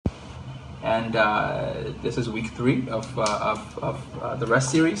and this is week 3 of the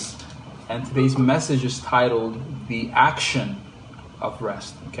rest series. And today's message is titled "The Action of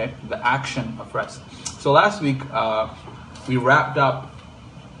Rest." Okay, the action of rest. So last week we wrapped up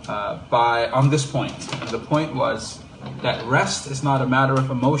on this point, and the point was that rest is not a matter of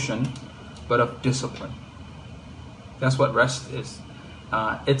emotion, but of discipline. That's what rest is.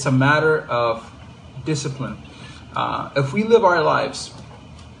 It's a matter of discipline. If we live our lives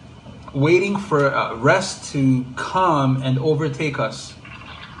waiting for rest to come and overtake us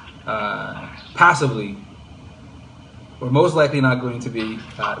passively, we're most likely not going to be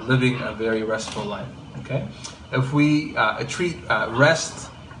living a very restful life. Okay? If we treat rest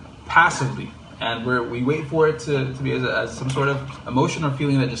passively and we wait for it to be as some sort of emotion or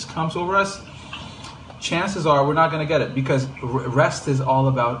feeling that just comes over us, chances are we're not going to get it, because rest is all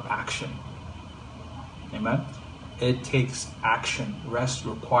about action. Amen? It takes action. Rest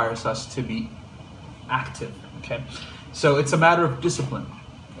requires us to be active. Okay? So it's a matter of discipline.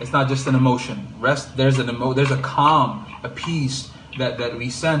 It's not just an emotion. Rest, there's a calm, a peace that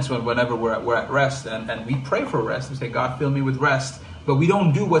we sense whenever we're at rest, and we pray for rest. We say, God, fill me with rest. But we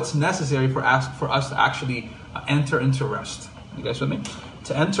don't do what's necessary for us to actually enter into rest. You guys with me?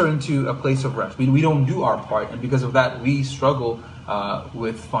 To enter into a place of rest. We don't do our part, and because of that, we struggle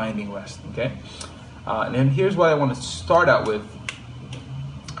with finding rest. Okay? And then here's what I want to start out with.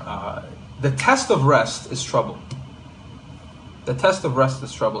 The test of rest is trouble. The test of rest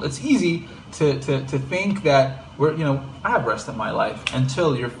is trouble. It's easy to think that I have rest in my life,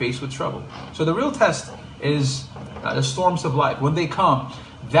 until you're faced with trouble. So the real test is the storms of life. When they come,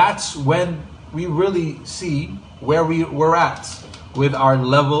 that's when we really see where we're at with our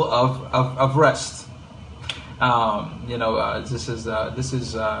level of rest. This is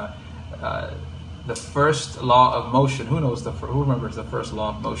the first law of motion. Who remembers the first law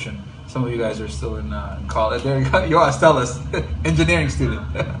of motion? Some of you guys are still in college. There you go. You always tell us, engineering student.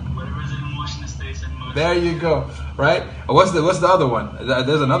 Whatever is in motion stays in motion. There you go. Right? What's the other one?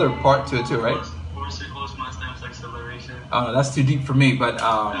 There's another part to it too, right? Force equals mass times acceleration. Oh no, that's too deep for me. But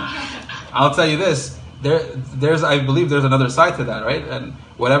I'll tell you this: I believe there's another side to that, right? And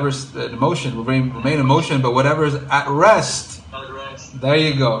whatever's in motion will remain in motion, but whatever's at rest. There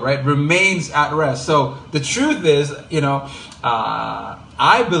you go, right? Remains at rest. So the truth is,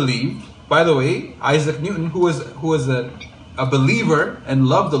 I believe, by the way, Isaac Newton, who was a believer and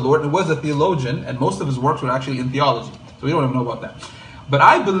loved the Lord and was a theologian, and most of his works were actually in theology. So we don't even know about that. But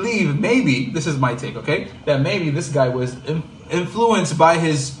I believe, maybe, this is my take, okay, that maybe this guy was influenced by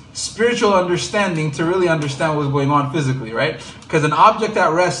his spiritual understanding to really understand what was going on physically, right? Because an object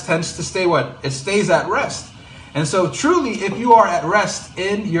at rest tends to stay what? It stays at rest. And so truly, if you are at rest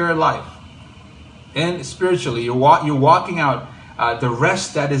in your life, and spiritually, you're walking out the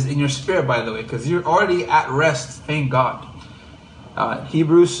rest that is in your spirit, by the way, because you're already at rest, thank God.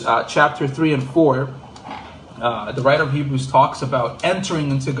 Hebrews chapter 3 and 4, the writer of Hebrews talks about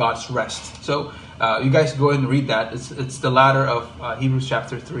entering into God's rest. So you guys go and read that. It's the latter of Hebrews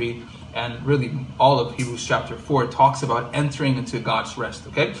chapter 3, and really all of Hebrews chapter 4 talks about entering into God's rest.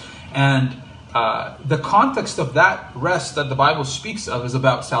 Okay, and the context of that rest that the Bible speaks of is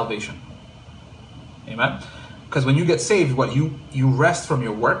about salvation. Amen. Because when you get saved, you rest from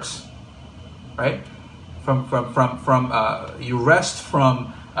your works, right? You rest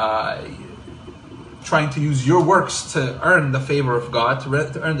from trying to use your works to earn the favor of God,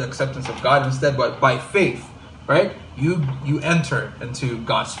 to earn the acceptance of God. Instead, but by faith, right? You enter into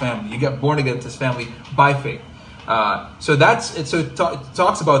God's family. You get born again into His family by faith. So that's it. So it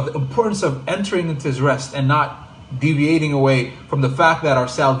talks about the importance of entering into His rest and not deviating away from the fact that our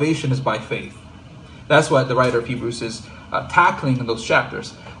salvation is by faith. That's what the writer of Hebrews is tackling in those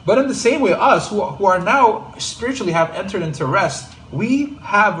chapters. But in the same way, us who are now spiritually have entered into rest, we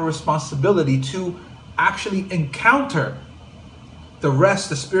have a responsibility to actually encounter the rest,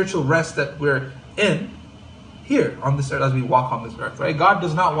 the spiritual rest that we're in here on this earth as we walk on this earth, right? God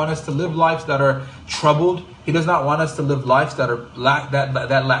does not want us to live lives that are troubled. He does not want us to live lives that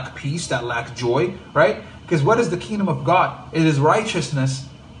lack peace, that lack joy, right? Because what is the kingdom of God? It is righteousness.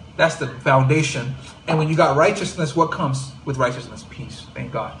 That's the foundation. And when you got righteousness, what comes with righteousness? Peace.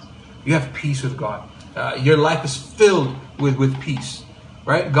 Thank God. You have peace with God. Your life is filled with peace,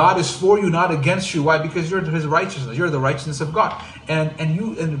 right? God is for you, not against you. Why? Because you're His righteousness. You're the righteousness of God, and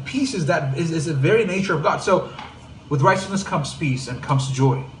peace is the very nature of God. So, with righteousness comes peace and comes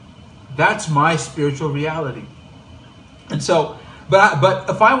joy. That's my spiritual reality. And so, but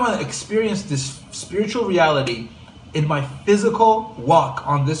if I want to experience this spiritual reality in my physical walk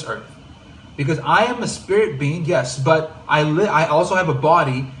on this earth, because I am a spirit being, yes, but I also have a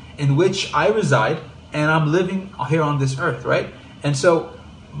body in which I reside, and I'm living here on this earth, right? And so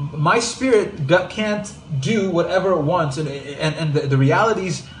my spirit can't do whatever it wants, and the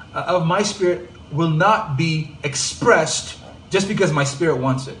realities of my spirit will not be expressed just because my spirit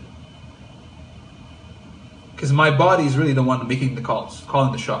wants it. Because my body is really the one making the calls,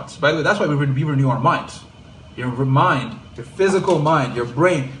 calling the shots. By the way, that's why we renew our minds. Your mind, your physical mind, your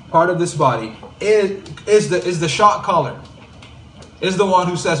brain, part of this body is the shot caller. Is the one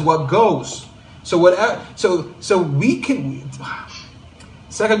who says what goes. So whatever. So we can.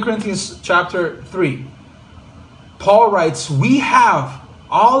 2 Corinthians chapter 3. Paul writes, we have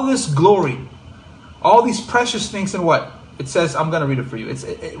all this glory, all these precious things in what? It says, I'm going to read it for you. It's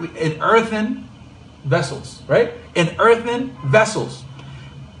in earthen vessels, right? In earthen vessels.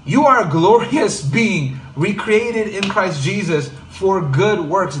 You are a glorious being, recreated in Christ Jesus for good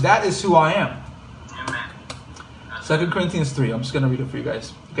works. That is who I am. Amen. 2 Corinthians 3. I'm just going to read it for you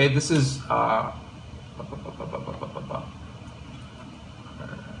guys. Okay, this is...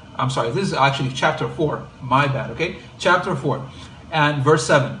 I'm sorry, this is actually chapter 4. My bad, okay? Chapter 4 and verse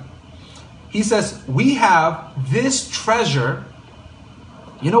 7. He says, we have this treasure.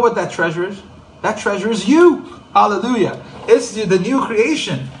 You know what that treasure is? That treasure is you. Hallelujah. It's the new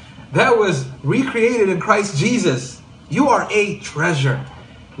creation that was recreated in Christ Jesus. You are a treasure.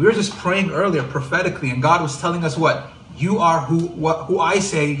 We were just praying earlier prophetically, and God was telling us what? You are who I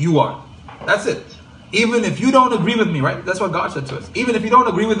say you are. That's it. Even if you don't agree with me, right? That's what God said to us. Even if you don't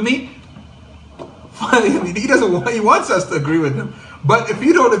agree with me, I mean, He wants us to agree with Him. But if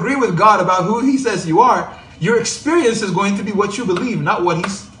you don't agree with God about who He says you are, your experience is going to be what you believe, not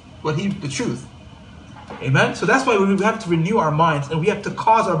the truth. Amen? So that's why we have to renew our minds, and we have to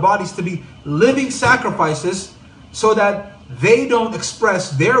cause our bodies to be living sacrifices so that they don't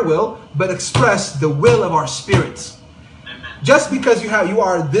express their will, but express the will of our spirits. Just because you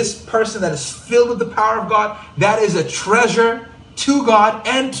are this person that is filled with the power of God, that is a treasure to God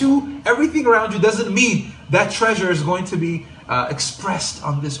and to everything around you, doesn't mean that treasure is going to be expressed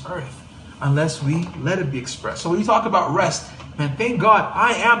on this earth unless we let it be expressed. So when you talk about rest, man, thank God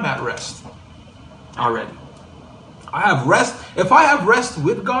I am at rest already. I have rest. If I have rest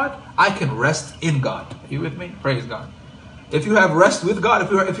with God, I can rest in God. Are you with me? Praise God. If you have rest with God,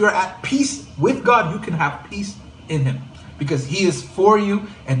 if you're at peace with God, you can have peace in Him. Because He is for you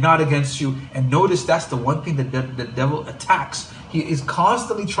and not against you. And notice that's the one thing that the devil attacks. He is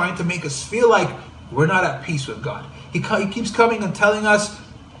constantly trying to make us feel like we're not at peace with God. He keeps coming and telling us,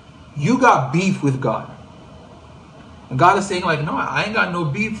 you got beef with God. And God is saying like, no, I ain't got no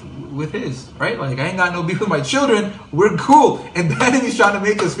beef with His, right? Like, I ain't got no beef with my children. We're cool. And then He's trying to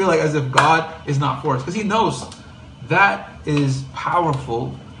make us feel like as if God is not for us. Because He knows that is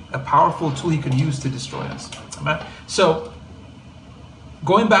powerful, a powerful tool He can use to destroy us. Amen? So,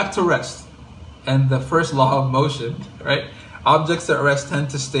 going back to rest and the first law of motion, right? Objects at rest tend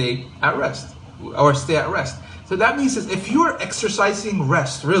to stay at rest or stay at rest. So that means that if you're exercising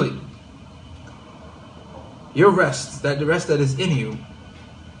rest, really, your rest, the rest that is in you,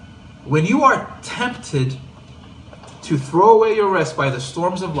 when you are tempted to throw away your rest by the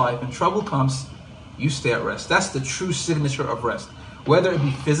storms of life and trouble comes, you stay at rest. That's the true signature of rest, whether it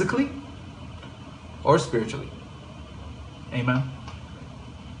be physically or spiritually. Amen.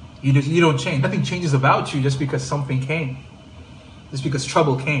 You don't change. Nothing changes about you just because something came. Just because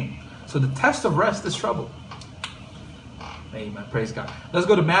trouble came. So the test of rest is trouble. Amen. Praise God. Let's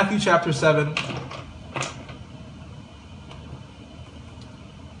go to Matthew chapter 7.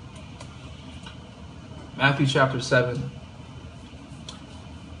 Matthew chapter 7.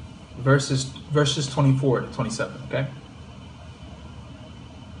 Verses 24 to 27. Okay.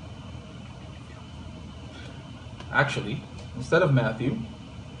 Actually, instead of Matthew,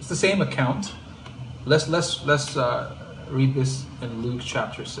 it's the same account. Let's read this in Luke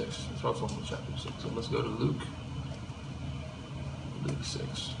chapter 6. It's also in chapter 6. So let's go to Luke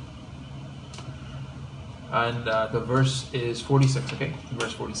 6. And the verse is 46, okay?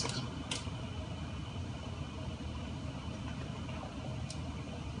 Verse 46.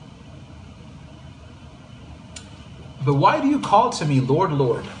 But why do you call to me, Lord,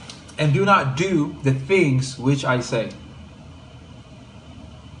 Lord, and do not do the things which I say?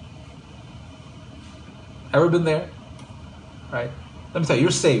 Ever been there? Right? Let me tell you,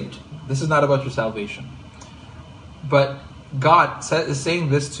 you're saved. This is not about your salvation. But God is saying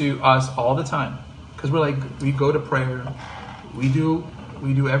this to us all the time. Because we go to prayer. We do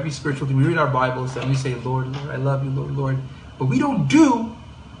every spiritual thing. We read our Bibles and we say, Lord, Lord, I love you, Lord, Lord. But we don't do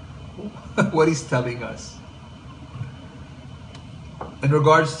what He's telling us. In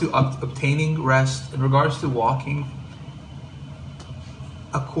regards to obtaining rest, in regards to walking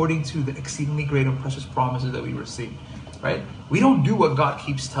according to the exceedingly great and precious promises that we received. Right? We don't do what God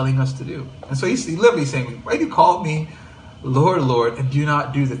keeps telling us to do. And so he's literally saying, why do you call me Lord, Lord, and do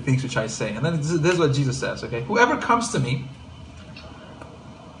not do the things which I say? And then this is what Jesus says, okay? Whoever comes to me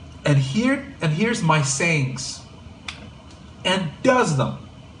and hears my sayings and does them,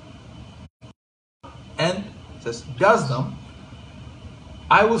 and says does them,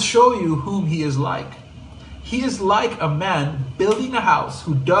 I will show you whom he is like. He is like a man building a house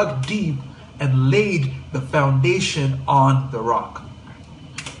who dug deep and laid the foundation on the rock.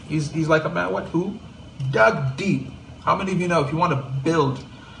 He's like a man who dug deep. How many of you know if you want to build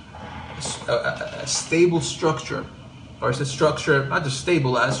a stable structure, or it's a structure, not just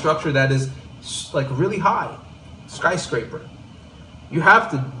stable, a structure that is like really high, skyscraper, you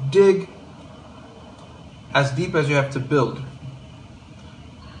have to dig as deep as you have to build,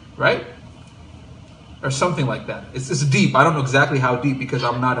 right? Or something like that. It's deep. I don't know exactly how deep because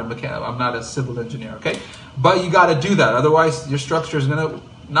I'm not a civil engineer, okay? But you got to do that. Otherwise, your structure is going to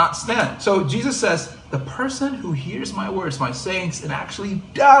not stand. So Jesus says, the person who hears my words, my sayings, and actually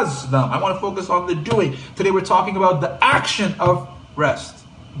does them. I want to focus on the doing. Today we're talking about the action of rest.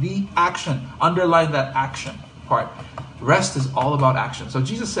 The action. Underline that action part. Rest is all about action. So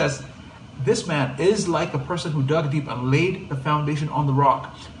Jesus says, this man is like a person who dug deep and laid the foundation on the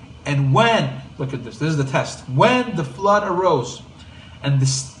rock. And when, look at this is the test. When the flood arose and the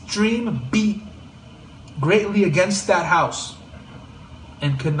stream beat greatly against that house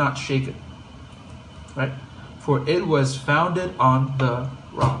and could not shake it, right? For it was founded on the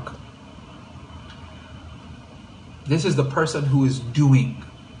rock. This is the person who is doing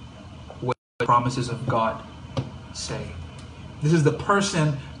what the promises of God say. This is the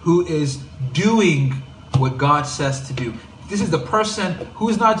person who is doing what God says to do. This is the person who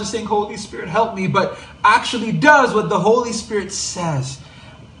is not just saying, Holy Spirit, help me, but actually does what the Holy Spirit says.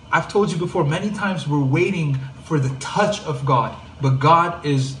 I've told you before, many times we're waiting for the touch of God, but God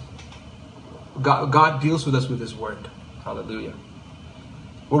deals with us with His word. Hallelujah.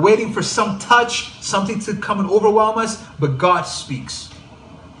 We're waiting for some touch, something to come and overwhelm us, but God speaks.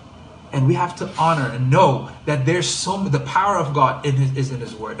 And we have to honor and know that there's the power of God is in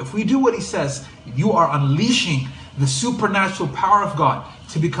His word. If we do what He says, you are unleashing the supernatural power of God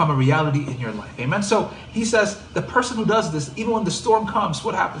to become a reality in your life. Amen. So he says the person who does this, even when the storm comes,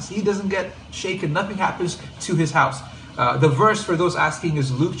 what happens? He doesn't get shaken. Nothing happens to his house. The verse for those asking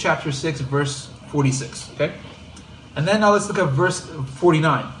is Luke chapter 6, verse 46. Okay. And then now let's look at verse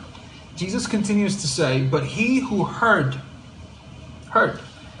 49. Jesus continues to say, but he who heard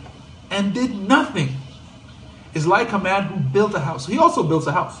and did nothing is like a man who built a house. He also builds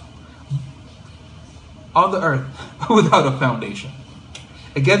a house on the earth without a foundation,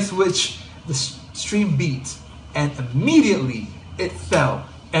 against which the stream beat, and immediately it fell,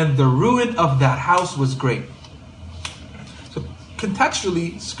 and the ruin of that house was great. So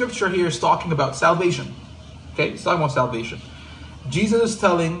contextually, scripture here is talking about salvation. Okay, it's talking about salvation. Jesus is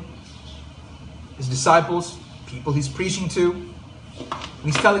telling his disciples, people he's preaching to,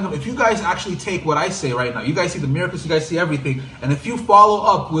 and he's telling them, if you guys actually take what I say right now, you guys see the miracles, you guys see everything, and if you follow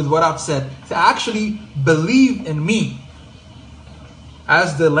up with what I've said, to actually believe in me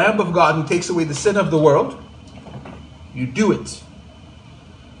as the Lamb of God who takes away the sin of the world, you do it.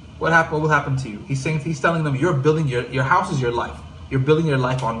 What will happen to you? He's telling them, you're building your house is your life. You're building your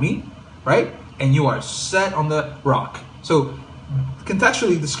life on me, right? And you are set on the rock. So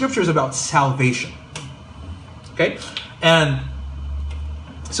contextually, the scripture is about salvation. Okay? And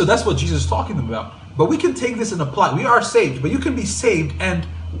so that's what Jesus is talking about. But we can take this and apply. We are saved, but you can be saved, and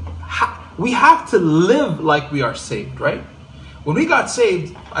we have to live like we are saved, right? When we got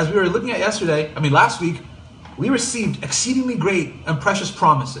saved, as we were looking at last week, we received exceedingly great and precious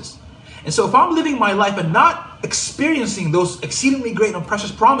promises. And so if I'm living my life and not experiencing those exceedingly great and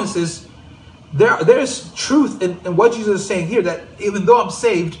precious promises, there's truth in what Jesus is saying here, that even though I'm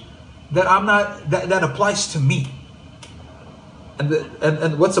saved, that I'm not, that applies to me.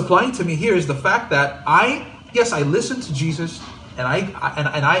 And what's applying to me here is the fact that I listened to Jesus and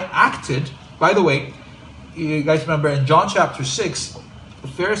I acted. By the way, you guys remember in John chapter 6, the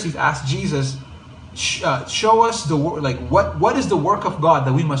Pharisees asked Jesus, show us what is the work of God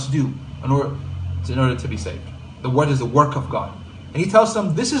that we must do in order to be saved. What is the work of God? And he tells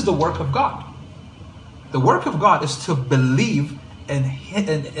them, this is the work of God. The work of God is to believe in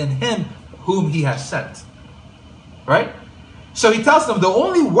Him whom He has sent. Right? So he tells them the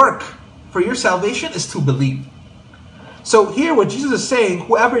only work for your salvation is to believe. So here what Jesus is saying,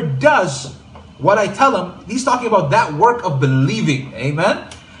 whoever does what I tell him, he's talking about that work of believing. Amen?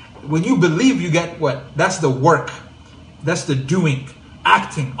 When you believe, you get what? That's the work. That's the doing.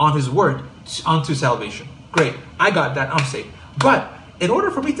 acting on His word unto salvation. Great, I got that, I'm saved. But in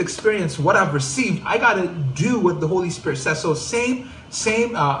order for me to experience what I've received, I got to do what the Holy Spirit says. So same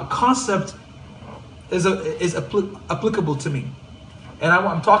concept is applicable to me. And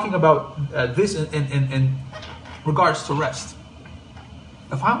I'm talking about this in regards to rest.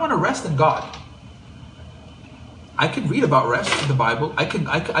 If I want to rest in God, I can read about rest in the Bible. I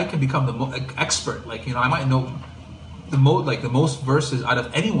can become the expert. Like, I might know the most verses out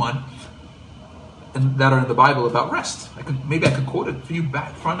of anyone that are in the Bible about rest. Maybe I could quote it for you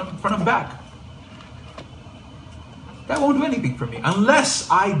back, front and back. That won't do anything for me unless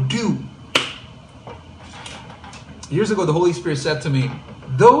I do. Years ago, the Holy Spirit said to me,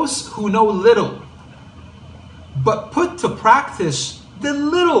 "Those who know little, but put to practice the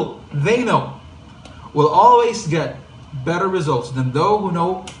little they know, will always get better results than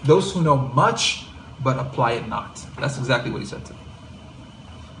those who know much, but apply it not." That's exactly what He said to me.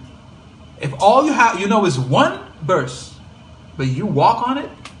 If all you know is one verse, but you walk on it,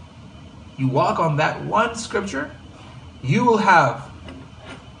 you walk on that one scripture, you will have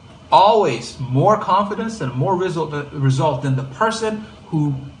always more confidence and more result than the person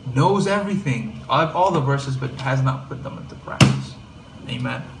who knows everything, all the verses, but has not put them into practice.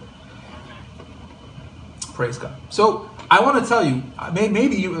 Amen. Praise God. So I want to tell you,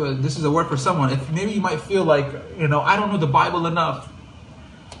 maybe this is a word for someone. If maybe you might feel like, I don't know the Bible enough.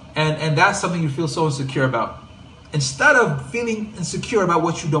 And that's something you feel so insecure about. Instead of feeling insecure about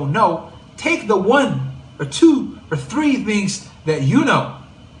what you don't know, take the 1 or 2 or 3 things that you know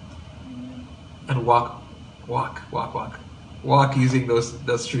and walk using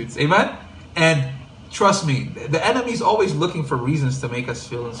those truths. Amen? And trust me, the enemy's always looking for reasons to make us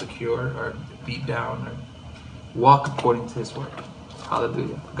feel insecure or beat down. Or walk according to His word.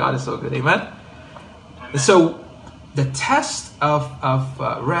 Hallelujah. God is so good. Amen? And so the test of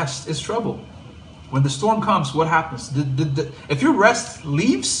rest is trouble. When the storm comes, what happens? If your rest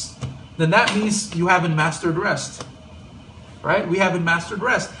leaves, then that means you haven't mastered rest. Right? We haven't mastered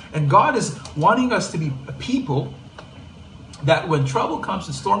rest. And God is wanting us to be a people that when trouble comes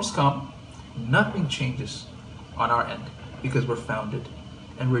and storms come, nothing changes on our end because we're founded.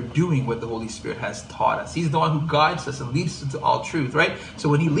 And we're doing what the Holy Spirit has taught us. He's the one who guides us and leads us into all truth, right? So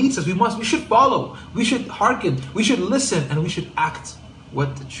when He leads us, we should follow. We should hearken. We should listen. And we should act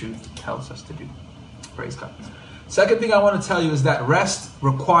what the truth tells us to do. Praise God. Second thing I want to tell you is that rest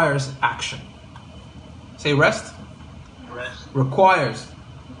requires action. Say rest. Rest Requires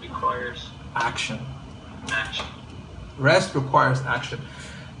action. Rest requires action.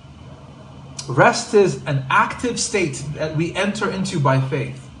 Rest is an active state that we enter into by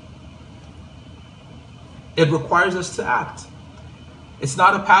faith. It requires us to act. It's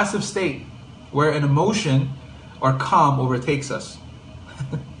not a passive state where an emotion or calm overtakes us.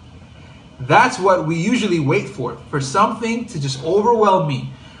 That's what we usually wait for something to just overwhelm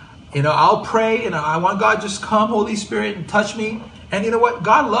me. I'll pray and I want God just come, Holy Spirit, and touch me. And you know what?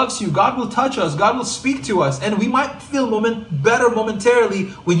 God loves you. God will touch us. God will speak to us. And we might feel better momentarily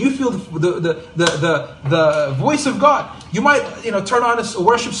when you feel the voice of God. You might turn on a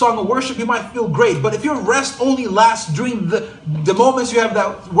worship song of worship. You might feel great. But if your rest only lasts during the moments you have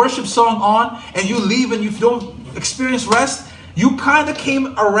that worship song on and you leave and you don't experience rest, you kind of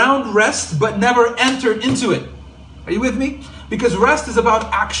came around rest but never entered into it. Are you with me? Because rest is about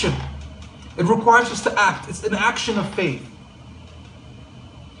action. It requires us to act. It's an action of faith.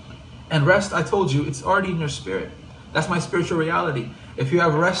 And rest, I told you, it's already in your spirit. That's my spiritual reality. If you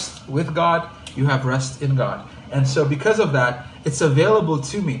have rest with God, you have rest in God. And so because of that, it's available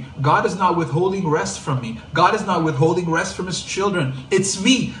to me. God is not withholding rest from me. God is not withholding rest from His children. It's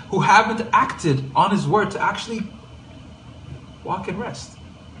me who haven't acted on His word to actually walk in rest.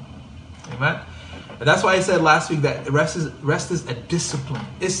 Amen? And that's why I said last week that rest is a discipline.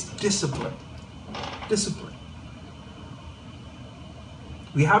 It's discipline. Discipline.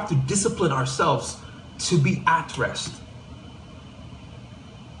 We have to discipline ourselves to be at rest.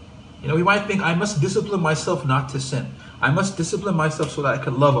 We might think, I must discipline myself not to sin. I must discipline myself so that I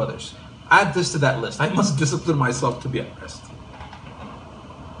can love others. Add this to that list. I must discipline myself to be at rest.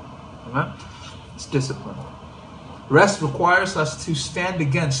 Amen? It's discipline. Rest requires us to stand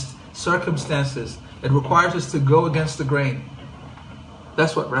against circumstances. It requires us to go against the grain.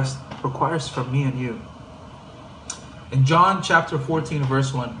 That's what rest requires from me and you. In John chapter 14,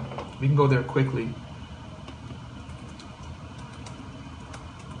 verse 1, we can go there quickly.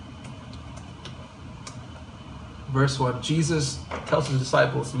 Verse 1, Jesus tells His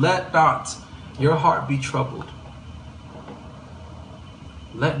disciples, "Let not your heart be troubled."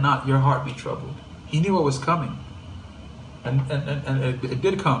 Let not your heart be troubled. He knew what was coming. And it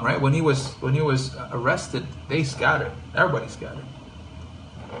did come, right? When he was arrested, they scattered. Everybody scattered.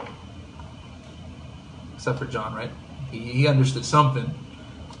 Except for John, right? He understood something.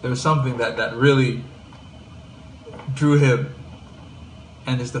 There was something that really drew him,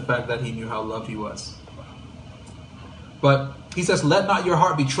 and it's the fact that he knew how loved he was. But he says, let not your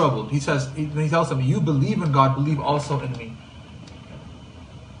heart be troubled. He tells them, you believe in God, believe also in me.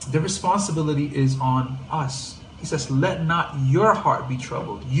 The responsibility is on us. He says, let not your heart be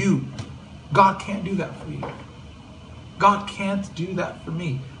troubled. God can't do that for you. God can't do that for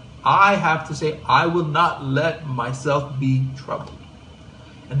me. I have to say, I will not let myself be troubled.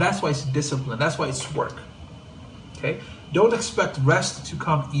 And that's why it's discipline. That's why it's work. Okay? Don't expect rest to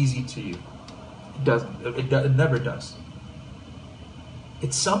come easy to you. It doesn't. It never does.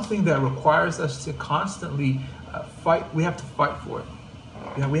 It's something that requires us to constantly fight. We have to fight for it.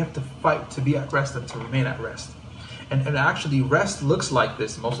 Yeah, we have to fight to be at rest and to remain at rest. And actually, rest looks like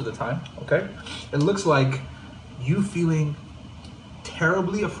this most of the time, okay? It looks like you feeling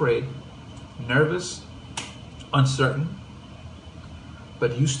terribly afraid, nervous, uncertain,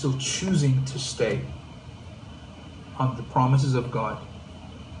 but you still choosing to stay on the promises of God.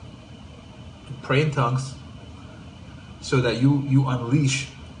 And pray in tongues so that you unleash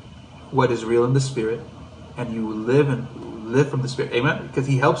what is real in the Spirit and you live from the Spirit. Amen? Because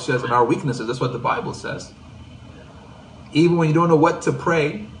He helps us in our weaknesses. That's what the Bible says. Even when you don't know what to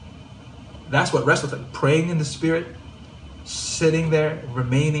pray, that's what rest looks like. Praying in the Spirit, sitting there,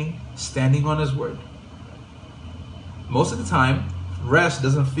 remaining, standing on His Word. Most of the time, rest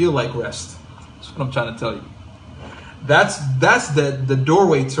doesn't feel like rest. That's what I'm trying to tell you. That's the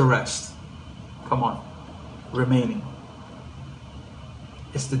doorway to rest. Come on. Remaining.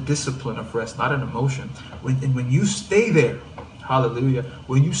 It's the discipline of rest, not an emotion. When you stay there, hallelujah,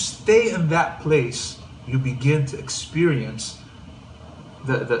 when you stay in that place, you begin to experience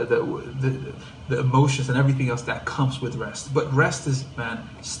the emotions and everything else that comes with rest. But rest is,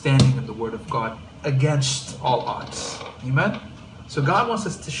 standing in the Word of God against all odds. Amen? So God wants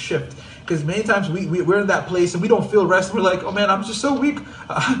us to shift. Because many times we're in that place and we don't feel rest. We're like, oh man, I'm just so weak.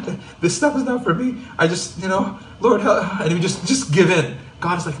 This stuff is not for me. I just, Lord, help. And we just give in.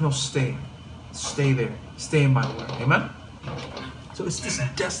 God is like, no, stay. Stay there. Stay in my Word. Amen? So it's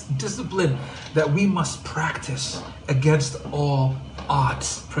this discipline that we must practice against all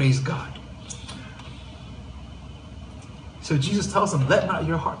odds. Praise God. So Jesus tells them, let not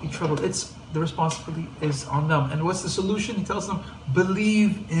your heart be troubled. The responsibility is on them. And what's the solution? He tells them,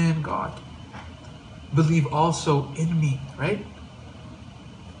 believe in God. Believe also in me, right?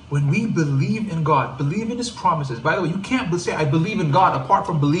 When we believe in God, believe in His promises. By the way, you can't say, I believe in God apart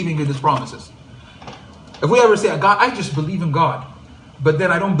from believing in His promises. If we ever say, God, I just believe in God, but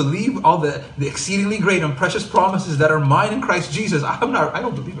then I don't believe all the exceedingly great and precious promises that are mine in Christ Jesus, I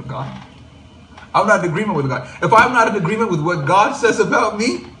don't believe in God. I'm not in agreement with God. If I'm not in agreement with what God says about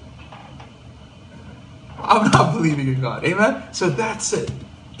me, I'm not believing in God. Amen? So that's it.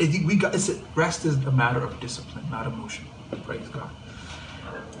 Rest is a matter of discipline, not emotion. Praise God.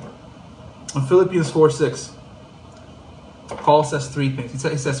 In Philippians 4:6, Paul says three things. He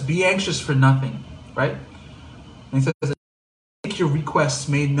says, be anxious for nothing, right? And he says, make your requests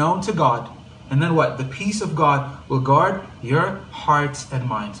made known to God. And then what? The peace of God will guard your hearts and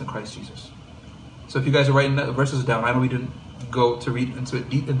minds in Christ Jesus. So if you guys are writing the verses down, I know we didn't go to read into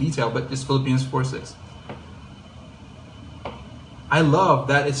it in detail, but it's Philippians 4:6. I love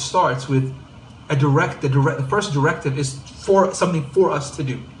that it starts with the first directive is for something for us to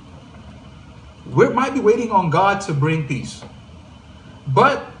do. We might be waiting on God to bring peace.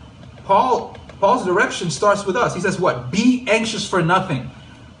 But Paul's direction starts with us. He says what? Be anxious for nothing.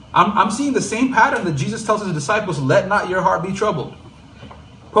 I'm seeing the same pattern that Jesus tells his disciples, let not your heart be troubled.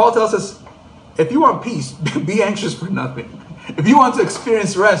 Paul tells us, if you want peace, be anxious for nothing. If you want to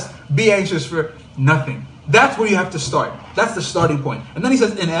experience rest, be anxious for nothing. That's where you have to start. That's the starting point. And then he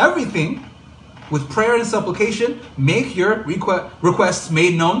says, in everything, with prayer and supplication, make your requests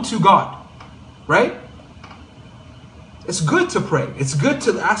made known to God. Right? It's good to pray. It's good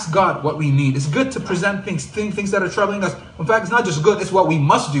to ask God what we need. It's good to present things that are troubling us. In fact, it's not just good, it's what we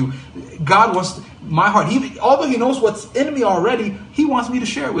must do. God wants my heart. Although He knows what's in me already, He wants me to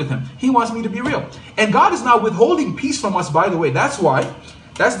share it with Him. He wants me to be real. And God is not withholding peace from us, by the way. That's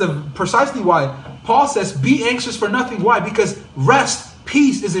precisely why Paul says, be anxious for nothing. Why? Because rest,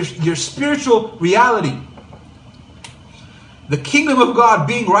 peace is your spiritual reality. The kingdom of God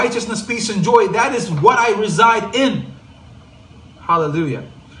being righteousness, peace, and joy, that is what I reside in. Hallelujah.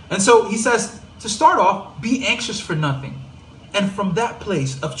 And so he says, to start off, be anxious for nothing. And from that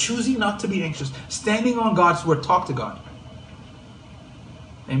place of choosing not to be anxious, standing on God's word, talk to God.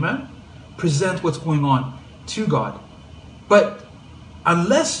 Amen? Present what's going on to God. But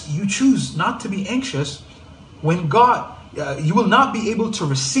unless you choose not to be anxious, when God, you will not be able to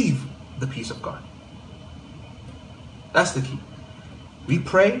receive the peace of God. That's the key. We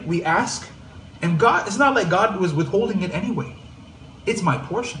pray, we ask, and God, it's not like God was withholding it anyway. It's my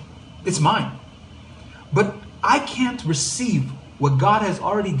portion. It's mine. But I can't receive what God has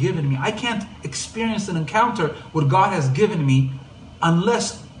already given me. I can't experience and encounter what God has given me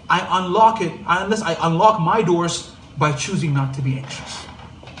unless I unlock it, unless I unlock my doors by choosing not to be anxious.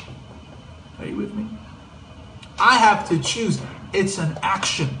 Are you with me? I have to choose. It's an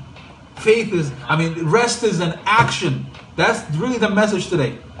action. Rest is an action. That's really the message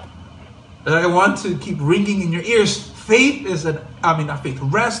today that I want to keep ringing in your ears. Rest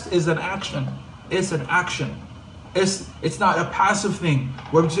is an action. It's an action. It's not a passive thing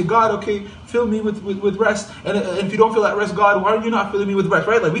where we say, God, okay, fill me with rest. And if you don't feel that rest, God, why are you not filling me with rest?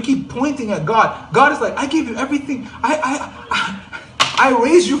 Right? Like we keep pointing at God. God is like, I gave you everything. I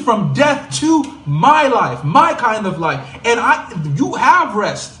raised you from death to my life, my kind of life. And you have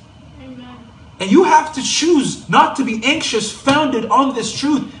rest. Amen. And you have to choose not to be anxious, founded on this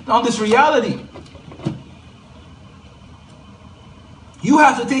truth, on this reality. You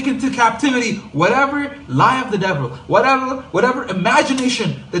have to take into captivity whatever lie of the devil, whatever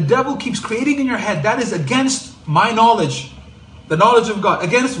imagination the devil keeps creating in your head that is against my knowledge, the knowledge of God,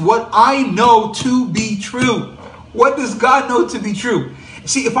 against what I know to be true. What does God know to be true?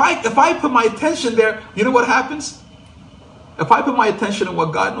 See, if I put my attention there, you know what happens? If I put my attention on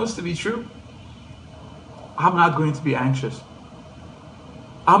what God knows to be true, I'm not going to be anxious.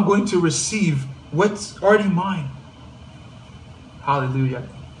 I'm going to receive what's already mine. Hallelujah.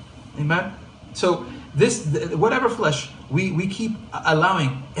 Amen. So whatever flesh we keep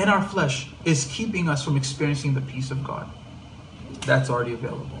allowing in our flesh is keeping us from experiencing the peace of God. That's already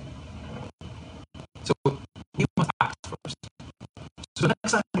available. So we must act first. So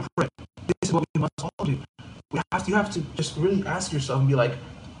next time you pray, this is what we must all do. You have to just really ask yourself and be like,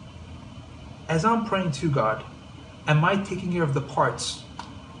 as I'm praying to God, am I taking care of the parts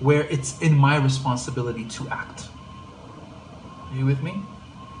where it's in my responsibility to act? Are you with me?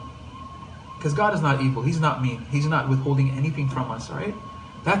 Because God is not evil. He's not mean. He's not withholding anything from us, all right?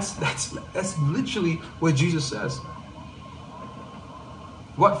 That's literally what Jesus says.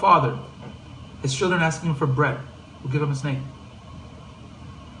 What father, his children asking him for bread, will give him a snake?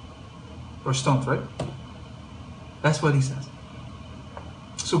 Or stones, right? That's what he says.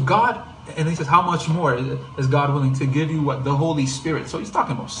 So God, and he says, how much more is God willing to give you what? The Holy Spirit. So he's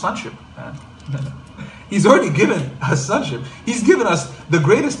talking about sonship, man. He's already given us sonship. He's given us the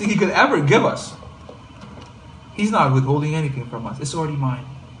greatest thing he could ever give us. He's not withholding anything from us. It's already mine.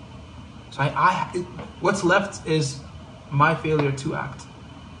 So what's left is my failure to act.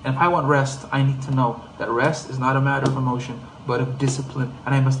 And if I want rest, I need to know that rest is not a matter of emotion, but of discipline.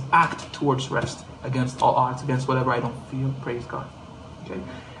 And I must act towards rest against all odds, against whatever I don't feel. Praise God. Okay.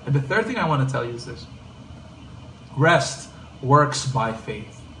 And the third thing I want to tell you is this. Rest works by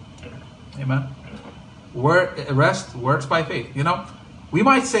faith. Amen. Rest works by faith. You know, we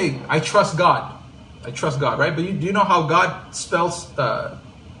might say, I trust God. I trust God, right? But do you know how God spells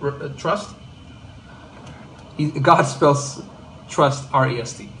trust? God spells trust,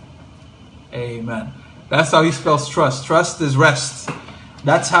 R-E-S-T. Amen. That's how he spells trust. Trust is rest.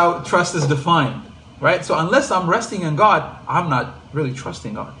 That's how trust is defined, right? So unless I'm resting in God, I'm not really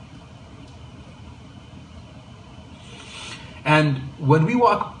trusting God. And when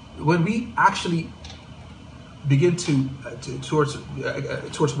we actually begin towards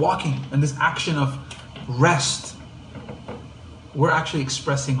walking in this action of rest, we're actually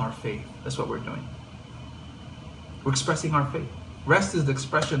expressing our faith. That's what we're doing. We're expressing our faith. Rest is the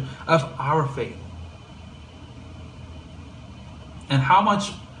expression of our faith. And how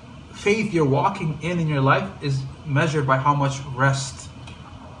much faith you're walking in your life is measured by how much rest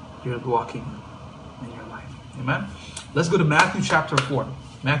you're walking in your life. Amen? Let's go to Matthew chapter 4.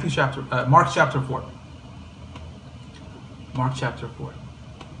 Mark chapter 4. Mark chapter 4.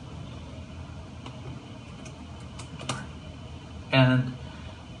 And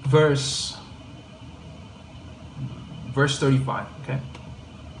verse 35, okay?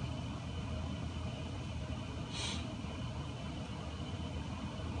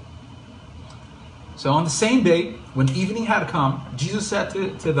 So on the same day, when evening had come, Jesus said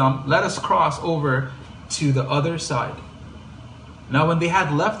to them, let us cross over to the other side. Now when they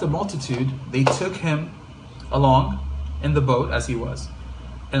had left the multitude, they took him along in the boat as he was,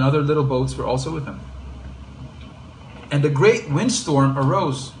 and other little boats were also with him. And a great windstorm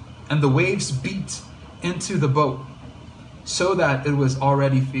arose, and the waves beat into the boat, so that it was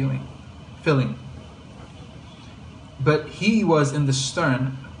already filling. But he was in the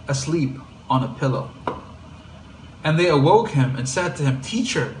stern, asleep on a pillow. And they awoke him and said to him,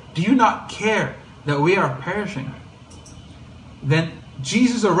 Teacher, do you not care that we are perishing? Then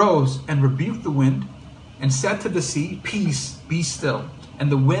Jesus arose and rebuked the wind and said to the sea, Peace, be still.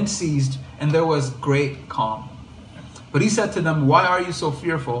 And the wind ceased, and there was great calm. But he said to them, Why are you so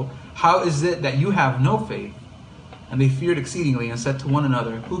fearful? How is it that you have no faith? And they feared exceedingly and said to one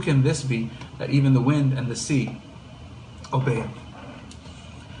another, Who can this be, that even the wind and the sea obey him?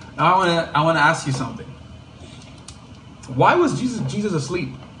 Now I want to ask you something. Why was Jesus asleep?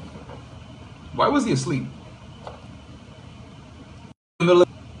 Why was he asleep?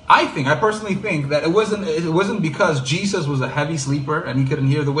 I personally think that it wasn't because Jesus was a heavy sleeper and he couldn't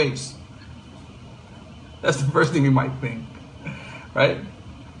hear the waves. That's the first thing we might think, right?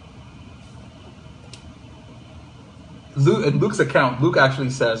 In Luke's account, Luke actually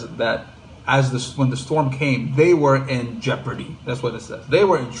says that when the storm came, they were in jeopardy. That's what it says. They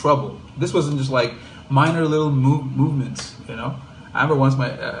were in trouble. This wasn't just like minor little movements, you know. I remember once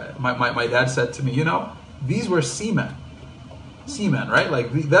my dad said to me, you know, these were seamen, right?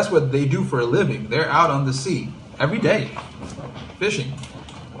 Like that's what they do for a living. They're out on the sea every day, fishing,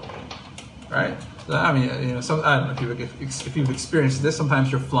 right? So, I mean, you know, I don't know if you've experienced this.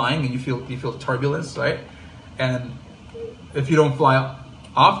 Sometimes you're flying and you feel turbulence, right? And if you don't fly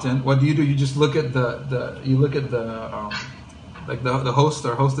often, what do? You just look at the host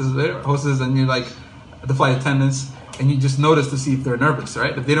or hostess, and you like the flight attendants, and you just notice to see if they're nervous,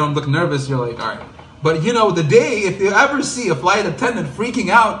 right? If they don't look nervous, you're like, all right. But you know, if you ever see a flight attendant freaking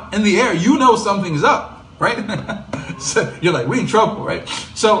out in the air, you know something's up, right? So you're like, we're in trouble, right?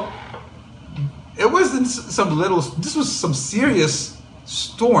 So it wasn't this was some serious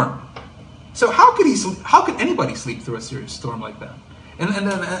storm. So how could anybody sleep through a serious storm like that?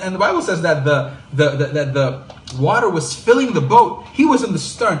 And the Bible says that the water was filling the boat. He was in the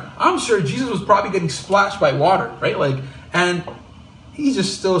stern. I'm sure Jesus was probably getting splashed by water, right? And he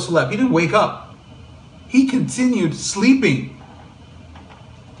just still slept. He didn't wake up. He continued sleeping.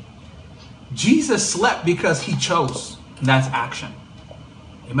 Jesus slept because he chose. And that's action.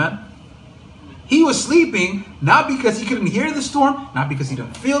 Amen? He was sleeping not because he couldn't hear the storm, not because he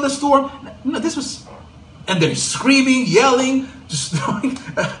didn't feel the storm. No, and they're screaming, yelling, just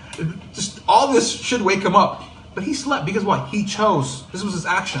all this should wake him up. But he slept because what? He chose. This was his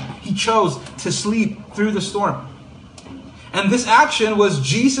action. He chose to sleep through the storm. And this action was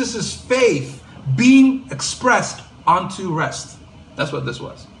Jesus' faith being expressed onto rest. That's what this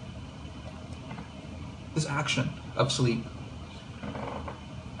was. This action of sleep.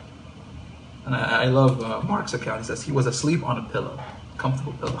 And I love Mark's account. He says he was asleep on a pillow,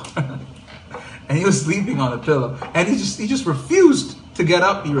 comfortable pillow. And he was sleeping on a pillow. And he just refused to get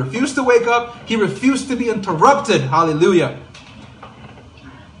up. He refused to wake up. He refused to be interrupted. Hallelujah.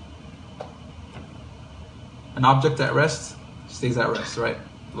 An object at rest stays at rest, right?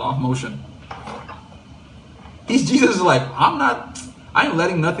 Law of motion. Jesus is like, I ain't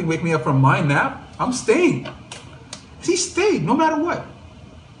letting nothing wake me up from my nap. I'm staying. He stayed no matter what.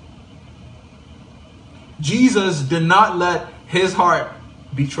 Jesus did not let his heart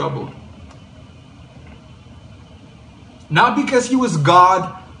be troubled. Not because he was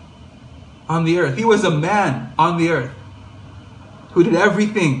God on the earth. He was a man on the earth who did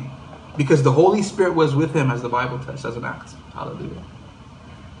everything because the Holy Spirit was with him, as the Bible tells, as an act. Hallelujah.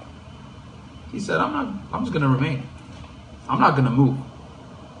 He said, I'm just going to remain. I'm not going to move.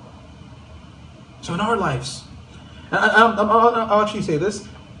 So in our lives, I'll actually say this,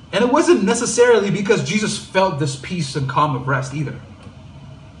 and it wasn't necessarily because Jesus felt this peace and calm of rest either.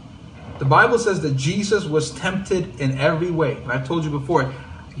 The Bible says that Jesus was tempted in every way. And I've told you before,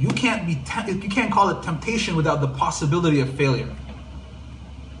 you can't call it temptation without the possibility of failure.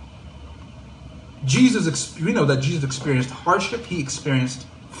 We know that Jesus experienced hardship. He experienced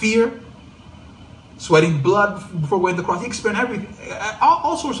fear, sweating blood before going to the cross. He experienced everything,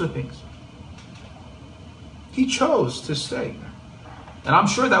 all sorts of things. He chose to stay. And I'm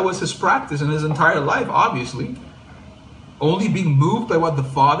sure that was his practice in his entire life, obviously. Only being moved by what the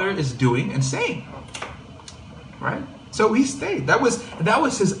Father is doing and saying. Right? So he stayed. That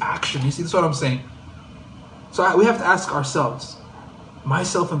was his action. You see, that's what I'm saying. So we have to ask ourselves,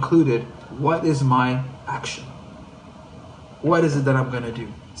 myself included, what is my action? What is it that I'm going to do?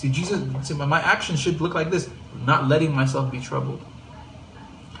 See, my action should look like this. Not letting myself be troubled.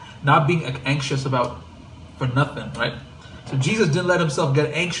 Not being anxious for nothing, right? So Jesus didn't let himself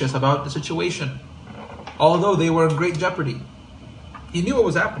get anxious about the situation. Although they were in great jeopardy. He knew what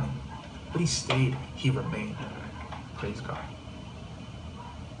was happening. But he stayed. He remained. Praise God.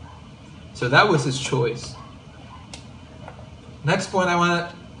 So that was his choice. Next point I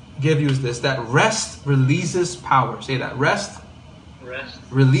want to give you is this, that rest releases power. Say that. Rest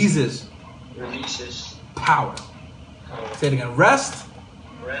releases power. Say it again. Rest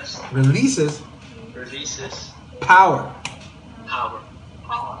releases power.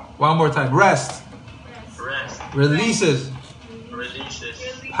 One more time. Rest releases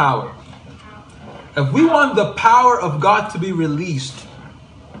power. If we want the power of God to be released,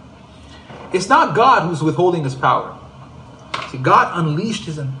 it's not God who's withholding his power. See, God unleashed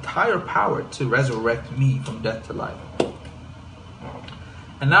his entire power to resurrect me from death to life.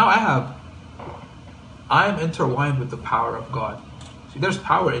 And now I am intertwined with the power of God. See, there's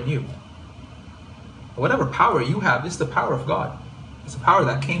power in you. Whatever power you have, it's the power of God. It's the power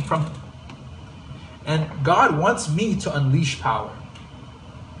that came from him. And God wants me to unleash power.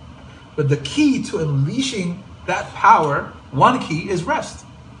 But the key to unleashing that power, one key, is rest.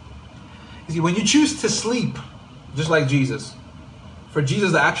 You see, when you choose to sleep, just like Jesus, for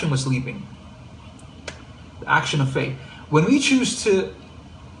Jesus the action was sleeping. The action of faith. When we choose to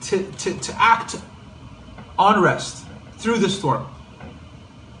act on rest through the storm,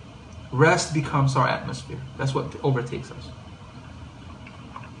 rest becomes our atmosphere. That's what overtakes us.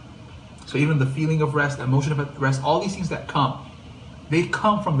 So even the feeling of rest, the emotion of rest, all these things that come, they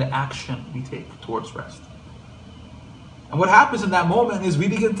come from the action we take towards rest. And what happens in that moment is we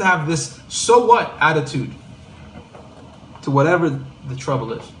begin to have this so what attitude to whatever the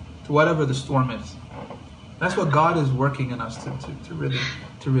trouble is, to whatever the storm is. That's what God is working in us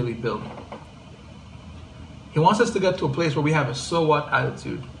to really build. He wants us to get to a place where we have a so what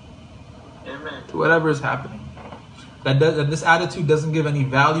attitude. Amen. To whatever is happening. That this attitude doesn't give any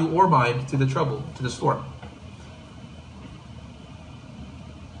value or mind to the trouble, to the storm.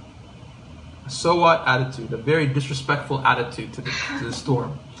 A so what attitude, a very disrespectful attitude to the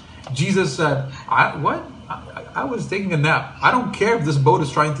storm. Jesus said, I was taking a nap. I don't care if this boat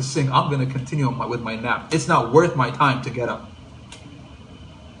is trying to sink. I'm going to continue with my nap. It's not worth my time to get up.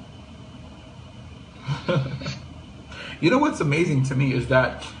 You know what's amazing to me is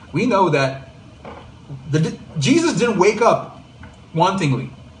that we know that Jesus didn't wake up wantingly.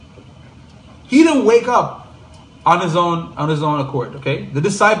 He didn't wake up on his own accord. Okay, the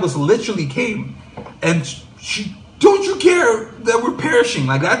disciples literally came and don't you care that we're perishing?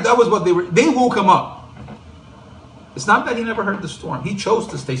 Like that was what they were. They woke him up. It's not that he never heard the storm. He chose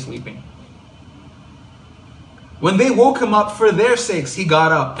to stay sleeping. When they woke him up for their sakes, he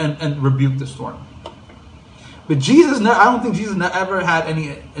got up and rebuked the storm. But Jesus, I don't think Jesus ever had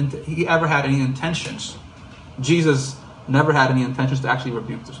any intentions. Jesus never had any intentions to actually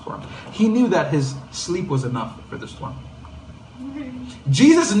rebuke the storm. He knew that his sleep was enough for the storm.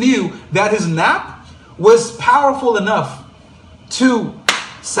 Jesus knew that his nap was powerful enough to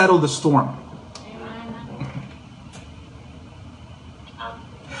settle the storm.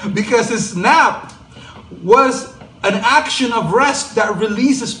 Because his nap was an action of rest that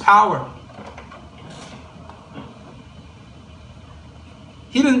releases power.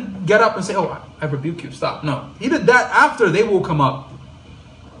 He didn't get up and say, oh, I rebuke you, stop. No, he did that after they woke him up.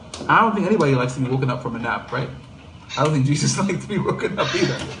 I don't think anybody likes to be woken up from a nap, right? I don't think Jesus liked to be woken up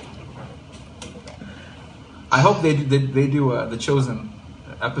either. I hope they do the Chosen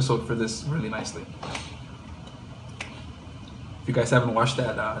episode for this really nicely. If you guys haven't watched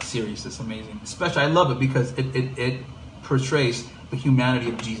that series, it's amazing. Especially, I love it because it portrays the humanity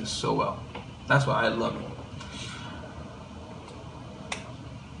of Jesus so well. That's why I love it.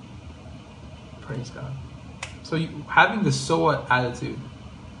 Praise God. So having the so what attitude,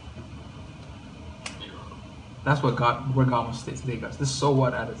 that's where God wants to take us. This so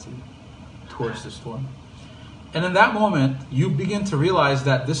what attitude towards the storm. And in that moment, you begin to realize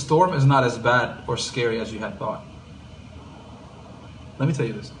that this storm is not as bad or scary as you had thought. Let me tell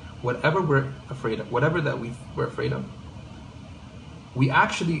you this. Whatever we're afraid of, whatever that we're afraid of,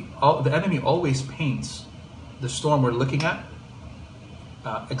 the enemy always paints the storm we're looking at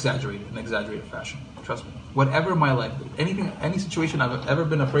in exaggerated fashion. Trust me. Whatever my life, any situation I've ever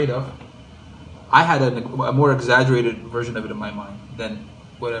been afraid of, I had a more exaggerated version of it in my mind than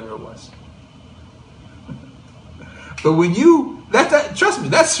whatever it was. But when trust me,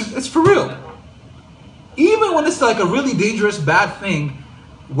 that's for real. Even when it's like a really dangerous, bad thing,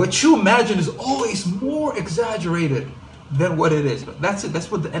 what you imagine is always more exaggerated than what it is. But that's it. That's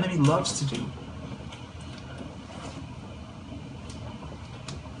what the enemy loves to do.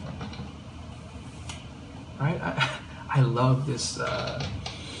 Right? I love this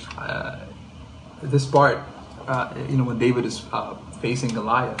this part. When David is facing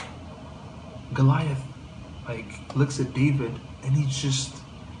Goliath. Goliath like looks at David and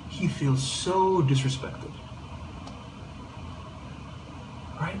he feels so disrespected.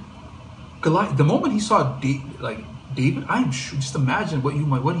 Right? Goliath, the moment he saw David, I'm sure, just imagine what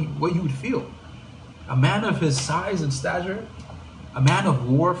you would feel. A man of his size and stature, a man of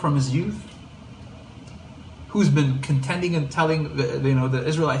war from his youth, who's been contending and telling the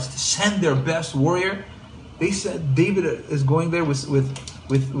Israelites to send their best warrior. They said David is going there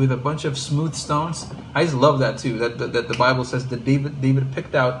with a bunch of smooth stones. I just love that too. That the Bible says that David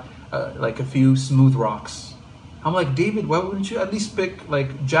picked out like a few smooth rocks. I'm like, David, why wouldn't you at least pick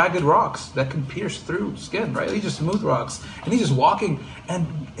like jagged rocks that can pierce through skin, right? These are smooth rocks. And he's just walking, and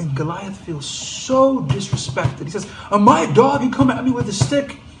Goliath feels so disrespected. He says, "Am I a dog? You come at me with a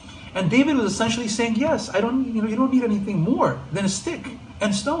stick?" And David was essentially saying, "Yes, you don't need anything more than a stick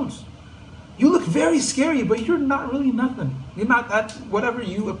and stones. You look very scary, but you're not really nothing. You're not that whatever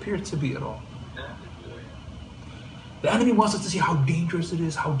you appear to be at all." The enemy wants us to see how dangerous it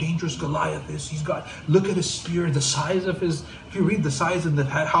is, how dangerous Goliath is. Look at his spear, the size of his, if you read the size and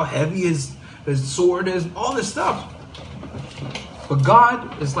how heavy his sword is, all this stuff. But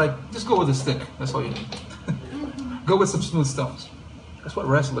God is like, just go with a stick. That's all you need. Go with some smooth stones. That's what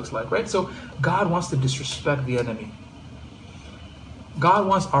rest looks like, right? So God wants to disrespect the enemy. God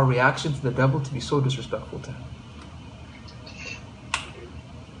wants our reaction to the devil to be so disrespectful to him.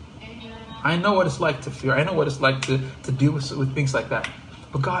 I know what it's like to fear. I know what it's like to deal with things like that.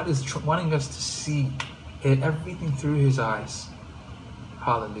 But God is wanting us to see everything through his eyes.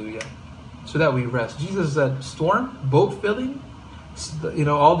 Hallelujah. So that we rest. Jesus said, storm, boat filling,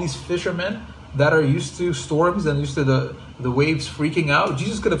 all these fishermen that are used to storms and used to the waves freaking out.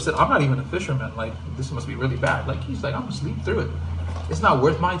 Jesus could have said, I'm not even a fisherman. Like, this must be really bad. Like, he's like, I'm going to sleep through it. It's not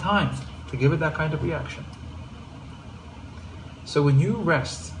worth my time to give it that kind of reaction. So when you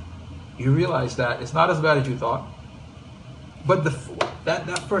rest, you realize that it's not as bad as you thought. But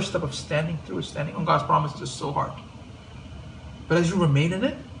that first step of standing on God's promises is so hard. But as you remain in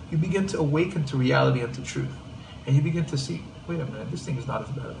it, you begin to awaken to reality and to truth. And you begin to see, wait a minute, this thing is not as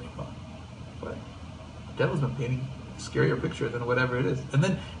bad as I thought. But the devil's been painting a scarier picture than whatever it is. And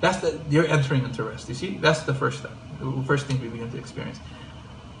then you're entering into rest. You see, that's the first step. The first thing we begin to experience.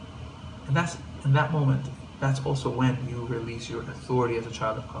 And that's in that moment, that's also when you release your authority as a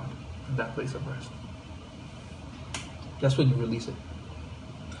child of God. In that place of rest. That's when you release it.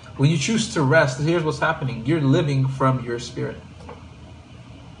 When you choose to rest, here's what's happening. You're living from your spirit.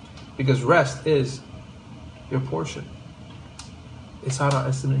 Because rest is your portion. It's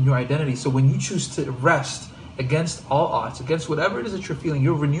in your identity. So when you choose to rest against all odds, against whatever it is that you're feeling,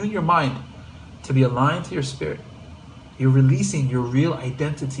 you're renewing your mind to be aligned to your spirit. You're releasing your real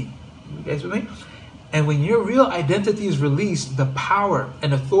identity. You guys with me? And when your real identity is released, the power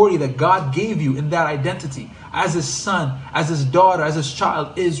and authority that God gave you in that identity, as his son, as his daughter, as his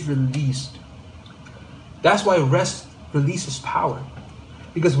child, is That's why rest releases power.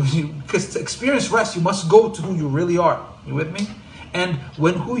 Because to experience rest, you must go to who you really are. You with me? And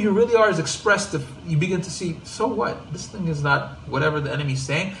when who you really are is expressed, you begin to see, so what? This thing is not whatever the enemy's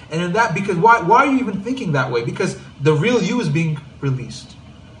saying. And in that, because why are you even thinking that way? Because the real you is being released.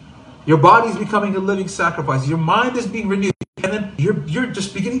 Your body is becoming a living sacrifice. Your mind is being renewed. And then you're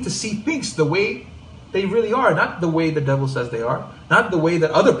just beginning to see things the way they really are. Not the way the devil says they are. Not the way that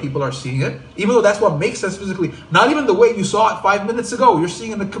other people are seeing it. Even though that's what makes sense physically. Not even the way you saw it 5 minutes ago. You're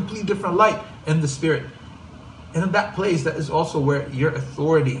seeing in a completely different light in the spirit. And in that place, that is also where your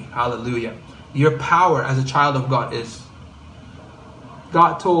authority, hallelujah, your power as a child of God is.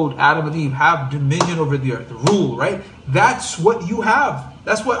 God told Adam and Eve, have dominion over the earth, rule, right? That's what you have.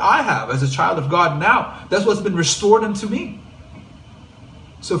 That's what I have as a child of God now. That's what's been restored unto me.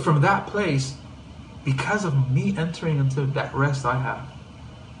 So from that place, because of me entering into that rest I have,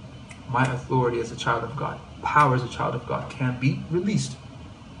 my authority as a child of God, power as a child of God can be released.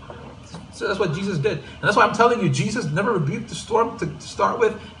 So that's what Jesus did. And that's why I'm telling you, Jesus never rebuked the storm to start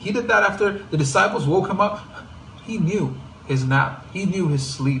with. He did that after the disciples woke him up. He knew his nap. He knew his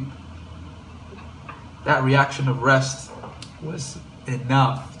sleep. That reaction of rest was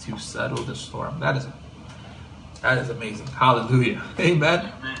enough to settle the storm. That is amazing. Hallelujah.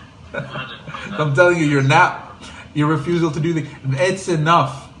 Amen. I'm telling you, your nap, your refusal to do it's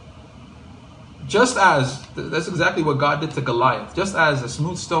enough. Just as, that's exactly what God did to Goliath. Just as a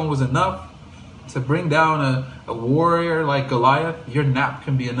smooth stone was enough to bring down a warrior like Goliath, your nap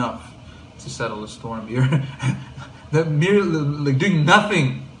can be enough to settle the storm. Merely doing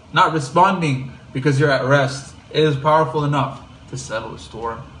nothing, not responding because you're at rest, is powerful enough to settle the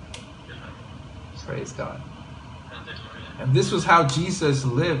storm. Praise God. And this was how Jesus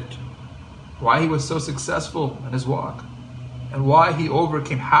lived. why he was so successful in his walk, and why he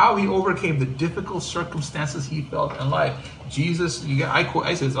overcame, how he overcame the difficult circumstances he felt in life. Jesus,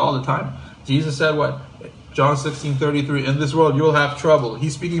 I say this all the time. Jesus said what? John 16:33, in this world you'll have trouble.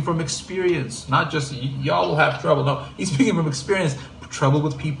 He's speaking from experience, not just y'all will have trouble. No, he's speaking from experience. Trouble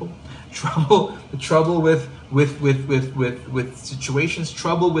with people, trouble with situations,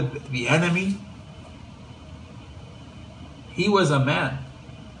 trouble with the enemy. He was a man.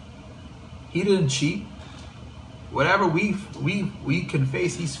 He didn't cheat. Whatever we can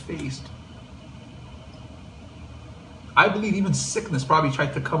face, he's faced. I believe even sickness probably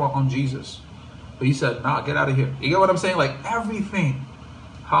tried to come up on Jesus. But he said, nah, get out of here. You get what I'm saying? Like everything.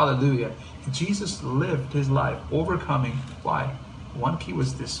 Hallelujah. Jesus lived his life overcoming. Why? One key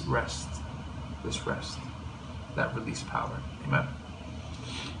was this rest. This rest. That released power. Amen.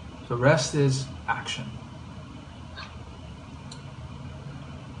 So rest is action.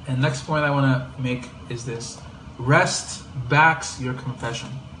 And next point I want to make is this. Rest backs your confession.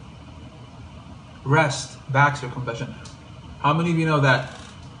 Rest backs your confession. How many of you know that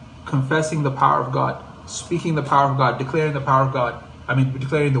confessing the power of God, speaking the power of God, declaring the power of God,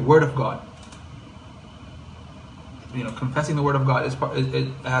 declaring the word of God, confessing the word of God, it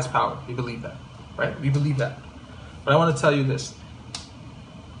has power. We believe that, right? We believe that. But I want to tell you this.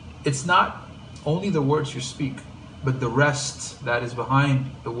 It's not only the words you speak, but the rest that is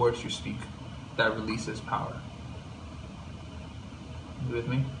behind the words you speak that releases power. You with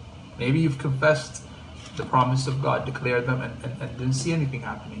me? Maybe you've confessed the promise of God, declared them, and didn't see anything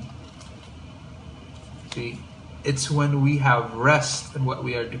happening. See, it's when we have rest in what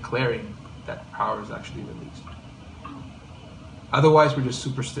we are declaring that power is actually released. Otherwise, we're just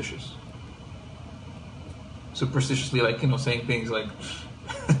superstitious. Superstitiously, saying things like,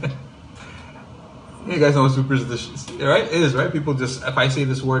 you guys know what superstitious, right? It is, right? People just, if I say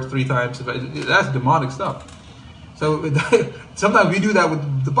this word 3 times, that's demonic stuff. So sometimes we do that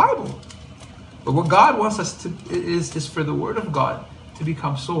with the Bible. But what God wants us to is for the word of God to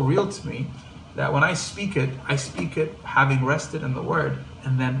become so real to me that when I speak it having rested in the word,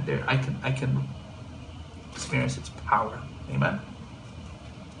 and then I can experience its power. Amen.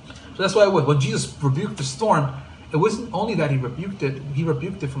 So that's why when Jesus rebuked the storm, it wasn't only that he rebuked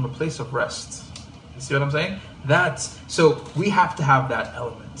it from a place of rest. You see what I'm saying? So we have to have that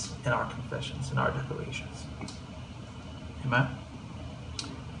element in our confessions, in our declarations. Amen.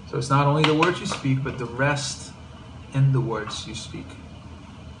 So it's not only the words you speak, but the rest in the words you speak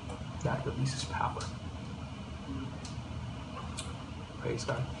that releases power. Praise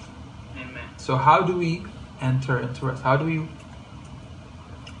God. Amen. So how do we enter into rest? How do we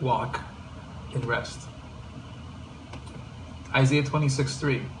walk in rest? Isaiah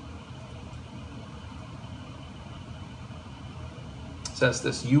 26:3 says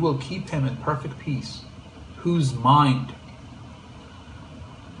this: you will keep him in perfect peace, whose mind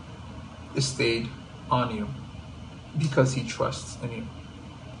is stayed on you, because he trusts in you.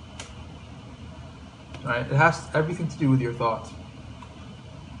 Right? It has everything to do with your thoughts.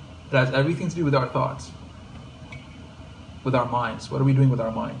 It has everything to do with our thoughts, with our minds. What are we doing with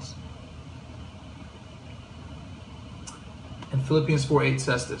our minds? And Philippians 4:8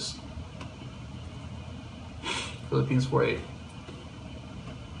 says this. Philippians 4:8.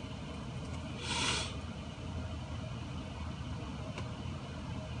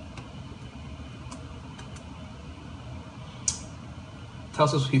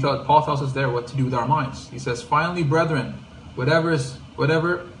 Paul tells us there what to do with our minds. He says, finally, brethren,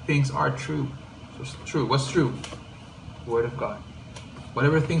 whatever things are true. True. What's true? Word of God.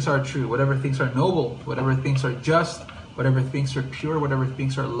 Whatever things are true, whatever things are noble, whatever things are just, whatever things are pure, whatever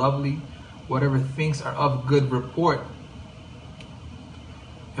things are lovely, whatever things are of good report.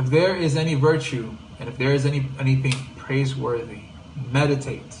 If there is any virtue, and if there is anything praiseworthy,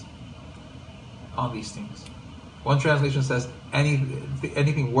 meditate on these things. One translation says,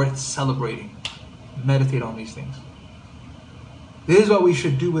 anything worth celebrating, meditate on these things. This is what we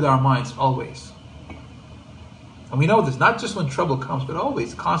should do with our minds always. And we know this, not just when trouble comes, but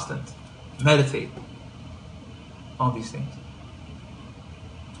always, constant. Meditate on these things.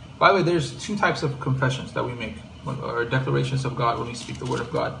 By the way, there's 2 types of confessions that we make, or declarations of God when we speak the word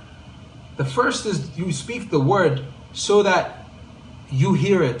of God. The first is you speak the word so that you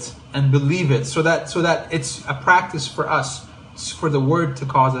hear it and believe it, so that it's a practice for us, for the word to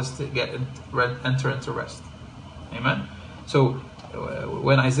cause us to enter into rest. Amen. So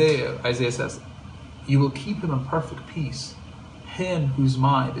when Isaiah says, you will keep him in perfect peace, him whose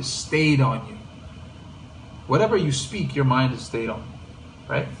mind is stayed on you. Whatever you speak, your mind is stayed on,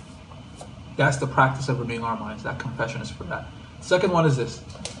 right? That's the practice of renewing our minds. That confession is for that. Second one is this.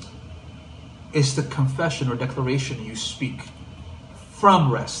 is the confession or declaration you speak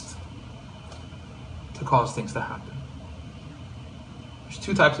from rest to cause things to happen. There's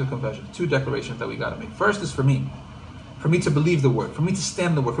two types of confession, two declarations that we got to make. First is for me to believe the word, for me to stand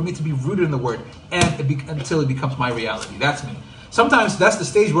in the word, for me to be rooted in the word, and until it becomes my reality. That's me. Sometimes that's the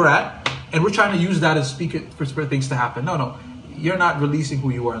stage we're at, and we're trying to use that and speak it for things to happen. No, you're not releasing who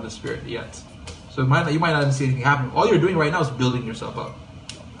you are in the spirit yet. So you might not even see anything happen. All you're doing right now is building yourself up.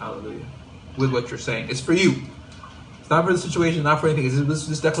 Hallelujah. With what you're saying. It's for you. It's not for the situation, not for anything.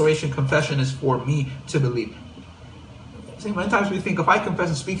 This declaration, confession is for me to believe. See, many times we think if I confess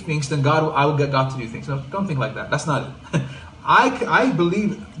and speak things, then I will get God to do things. No, don't think like that. That's not it. I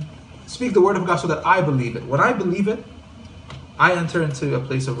believe, speak the word of God so that I believe it. When I believe it, I enter into a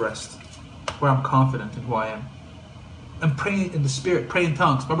place of rest where I'm confident in who I am. I'm praying in the spirit, praying in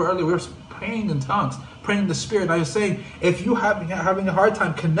tongues. Remember earlier we were praying in tongues, praying in the spirit. And I was saying, if you having a hard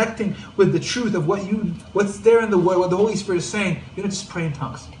time connecting with the truth of what's there in the word, what the Holy Spirit is saying, you don't just pray in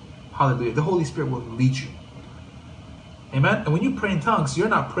tongues. Hallelujah. The Holy Spirit will lead you. Amen. And when you pray in tongues, you're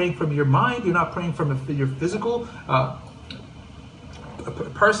not praying from your mind. You're not praying from your physical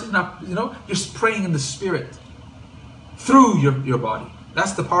person. You're just praying in the spirit through your body.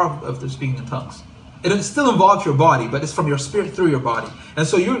 That's the power of the speaking in tongues. It still involves your body, but it's from your spirit through your body. And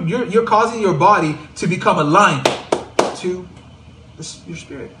so you're causing your body to become aligned to your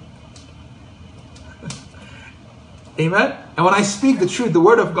spirit. Amen. And when I speak the truth, the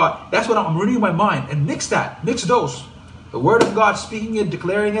word of God, that's what I'm renewing my mind. And mix those. The word of God, speaking it,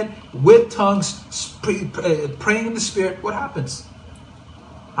 declaring it with tongues, praying in the spirit. What happens?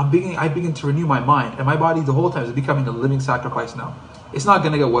 I begin to renew my mind, and my body the whole time is becoming a living sacrifice now. It's not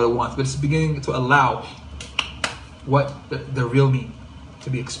going to get what it wants, but it's beginning to allow what the real me to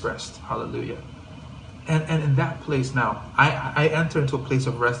be expressed. Hallelujah. And in that place now, I enter into a place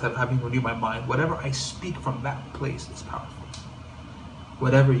of rest, having renewed my mind. Whatever I speak from that place is powerful.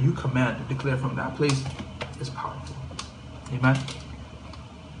 Whatever you command and declare from that place is powerful. Amen.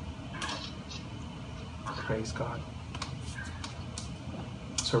 Praise God.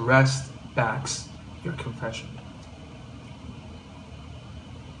 So rest backs your confession.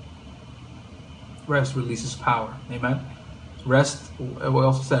 Rest releases power. Amen. Rest, we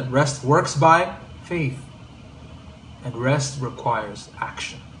also said, rest works by faith. And rest requires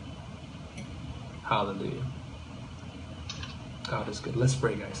action. Hallelujah. God is good. Let's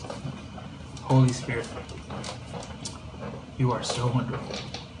pray, guys. Holy Spirit, you are so wonderful.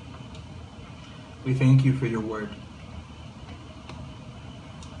 We thank you for your word.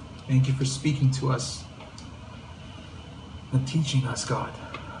 Thank you for speaking to us and teaching us, God,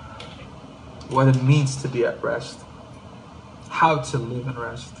 what it means to be at rest, how to live in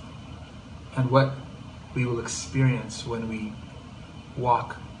rest, and what we will experience when we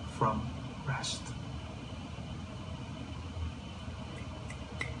walk from rest.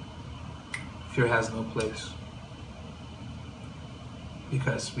 Fear has no place,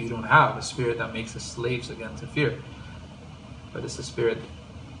 because we don't have a spirit that makes us slaves again to fear, but it's the spirit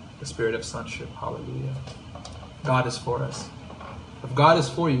of sonship. Hallelujah. God is for us. If God is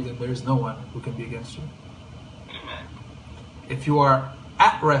for you, then there is no one who can be against you. Amen. If you are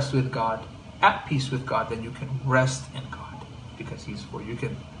at rest with God, at peace with God, then you can rest in God because He's for you. You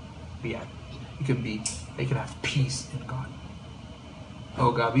can have peace in God.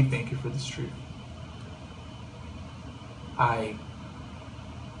 Oh God, we thank you for this truth. I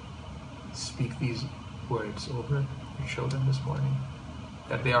speak these words over your children this morning,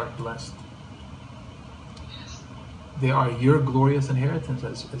 that they are blessed. They are your glorious inheritance,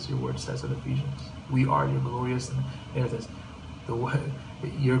 as your word says in Ephesians. We are your glorious inheritance. God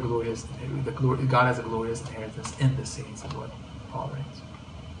has a glorious inheritance in the saints, is what Paul writes.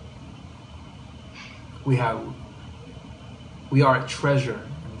 We are a treasure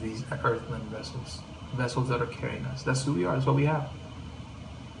in these earthly vessels that are carrying us. That's who we are. That's what we have.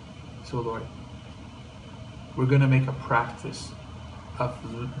 So Lord, we're going to make a practice of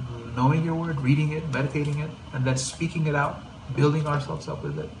knowing your word, reading it, meditating it, and then speaking it out, building ourselves up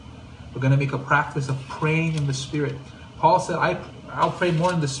with it. We're going to make a practice of praying in the Spirit. Paul said, I'll pray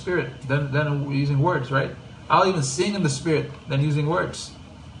more in the Spirit than using words, right? I'll even sing in the Spirit than using words.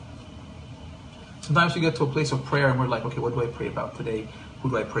 Sometimes we get to a place of prayer and we're like, okay, what do I pray about today? Who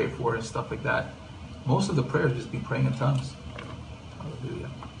do I pray for? And stuff like that. Most of the prayers just be praying in tongues. Hallelujah.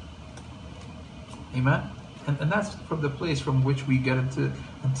 Amen. And that's from the place from which we get into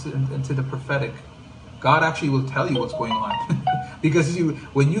the prophetic. God actually will tell you what's going on. Because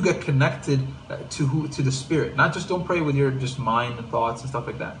when you get connected to the Spirit, not just don't pray with your just mind and thoughts and stuff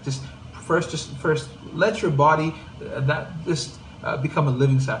like that. Just first let your body become a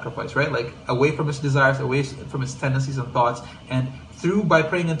living sacrifice, right? Like away from its desires, away from its tendencies and thoughts, and by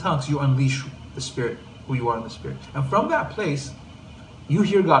praying in tongues, you unleash the Spirit, who you are in the Spirit, and from that place, you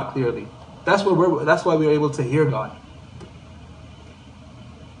hear God clearly. That's why we're able to hear God,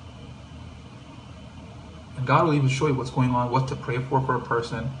 and God will even show you what's going on, what to pray for a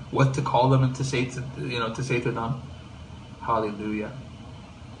person, what to call them and to say to them. Hallelujah.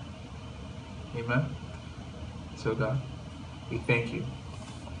 Amen. So God, we thank you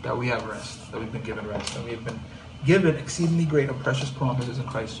that we have rest, that we've been given rest, that we've been given exceedingly great and precious promises in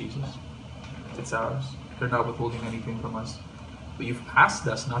Christ Jesus. It's ours. You're not withholding anything from us. But you've asked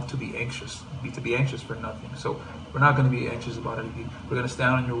us not to be anxious, to be anxious for nothing. So we're not going to be anxious about anything. We're going to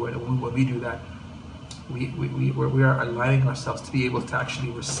stand on your word. And when we do that, we are aligning ourselves to be able to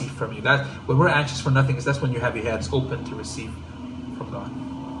actually receive from you. That when we're anxious for nothing, that's when you have your hands open to receive from God.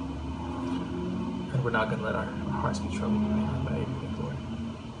 And we're not going to let our hearts be troubled by anything, Lord.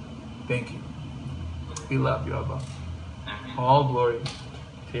 Thank you. We love you, Abba. All glory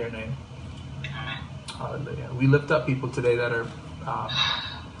to your name. Hallelujah. We lift up people today that are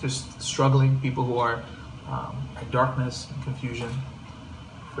just struggling, people who are in darkness and confusion,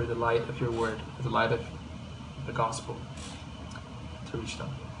 for the light of your word, for the light of the gospel to reach them.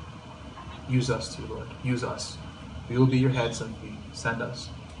 Use us too, Lord. Use us. We will be your heads and feet. Send us.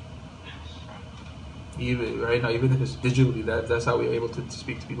 Even right now, even if it's digitally, that's how we're able to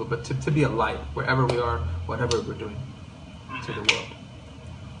speak to people, but to be a light wherever we are, whatever we're doing to the world.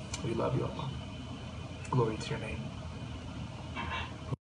 We love you, Allah. Glory to your name.